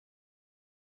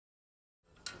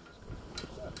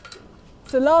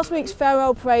So last week's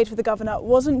farewell parade for the Governor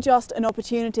wasn't just an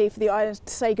opportunity for the islands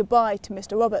to say goodbye to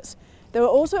Mr Roberts. There were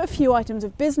also a few items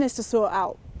of business to sort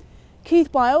out. Keith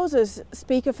Biles, as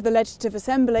Speaker for the Legislative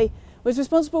Assembly, was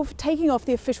responsible for taking off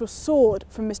the official sword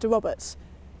from Mr Roberts.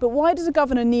 But why does a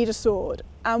Governor need a sword,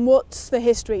 and what's the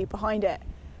history behind it?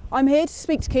 I'm here to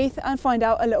speak to Keith and find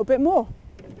out a little bit more.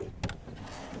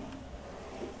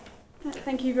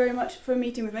 Thank you very much for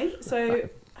meeting with me. So,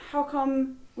 how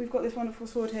come we've got this wonderful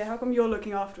sword here? How come you're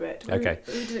looking after it? Who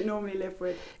does it normally live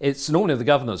with? It's normally the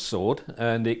Governor's sword,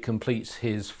 and it completes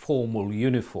his formal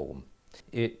uniform.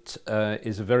 It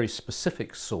is a very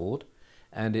specific sword,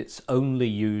 and it's only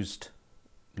used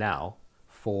now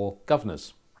for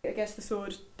governors. I guess the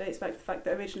sword dates back to the fact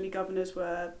that originally governors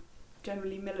were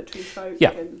generally military folk.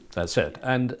 Yeah, that's it.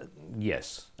 And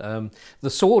yes, the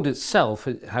sword itself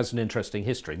has an interesting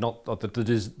history, not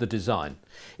the design.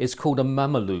 It's called a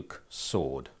Mameluke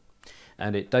sword,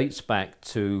 and it dates back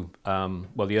to,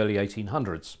 well, the early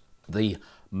 1800s. The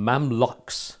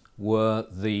Mamluks were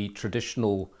the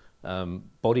traditional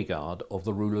bodyguard of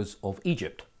the rulers of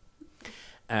Egypt.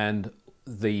 And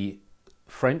the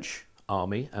French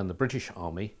army and the British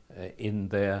army, in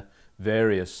their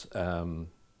various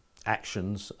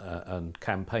actions and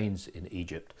campaigns in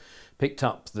Egypt, picked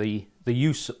up the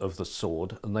use of the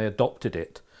sword, and they adopted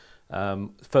it,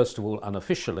 first of all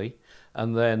unofficially,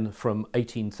 and then from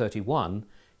 1831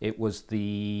 it was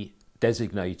the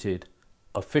designated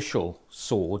official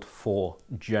sword for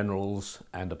generals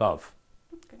and above.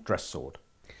 Okay. Dress sword.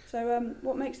 So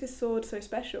what makes this sword so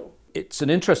special? It's an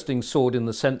interesting sword in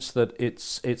the sense that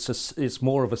it's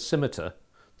more of a scimitar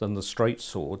than the straight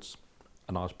swords,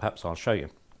 and perhaps I'll show you.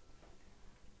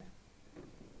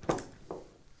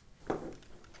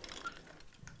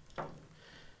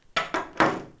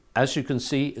 As you can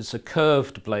see, it's a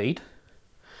curved blade.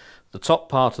 The top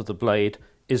part of the blade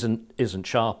isn't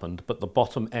sharpened, but the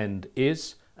bottom end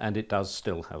is, and it does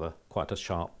still have quite a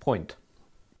sharp point.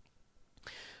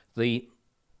 The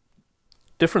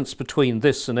difference between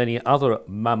this and any other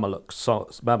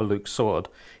Mameluke sword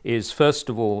is, first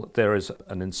of all, there is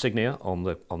an insignia on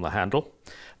the handle,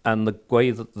 and the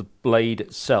way that the blade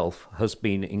itself has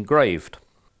been engraved.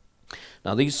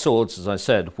 Now, these swords, as I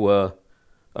said, were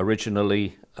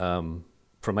originally from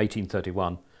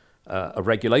 1831 a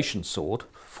regulation sword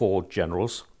for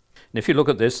generals. And if you look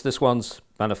at this one's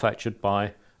manufactured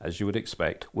by, as you would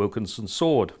expect, Wilkinson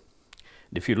Sword.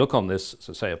 And if you look on this, as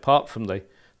I say, apart from the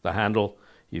handle,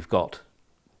 you've got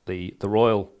the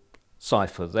royal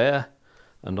cipher there,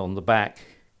 and on the back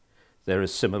there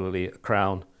is similarly a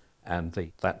crown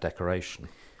and that decoration.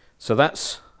 So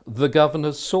that's the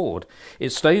Governor's sword.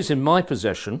 It stays in my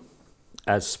possession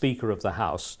as Speaker of the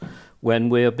House when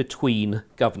we're between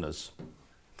governors.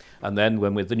 And then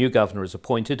when the new governor is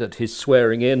appointed, at his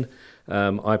swearing in,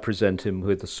 I present him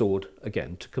with the sword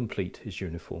again to complete his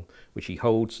uniform, which he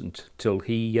holds until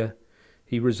he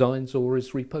resigns or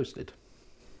is reposted.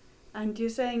 And you're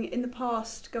saying in the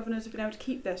past governors have been able to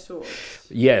keep their swords?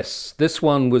 Yes, this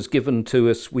one was given to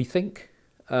us, we think,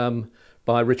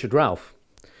 by Richard Ralph.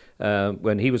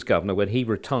 When he was governor, when he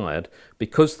retired,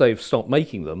 because they've stopped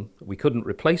making them, we couldn't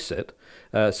replace it,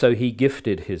 so he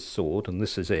gifted his sword, and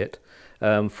this is it,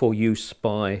 for use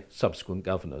by subsequent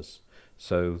governors.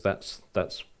 So that's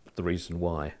the reason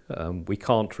why. We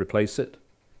can't replace it.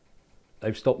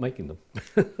 They've stopped making them.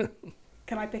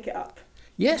 Can I pick it up?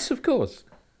 Yes, of course.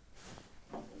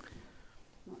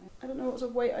 I don't know what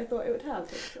sort of weight I thought it would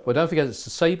have. Well, don't forget it's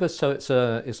a sabre, so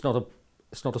it's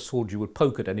not a sword you would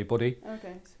poke at anybody.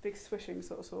 Okay, it's a big swishing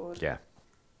sort of sword. Yeah.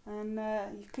 And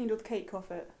you've cleaned all the cake off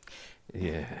it.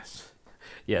 Yes.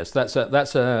 Yes, that's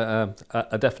a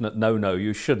definite no-no.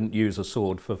 You shouldn't use a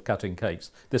sword for cutting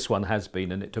cakes. This one has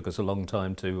been, and it took us a long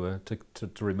time to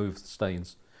remove the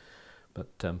stains. But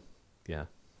yeah.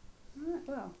 All right,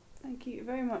 well, thank you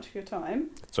very much for your time.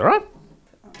 It's all right.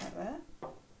 Put that right there.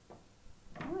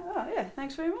 All right, yeah,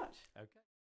 thanks very much. Okay.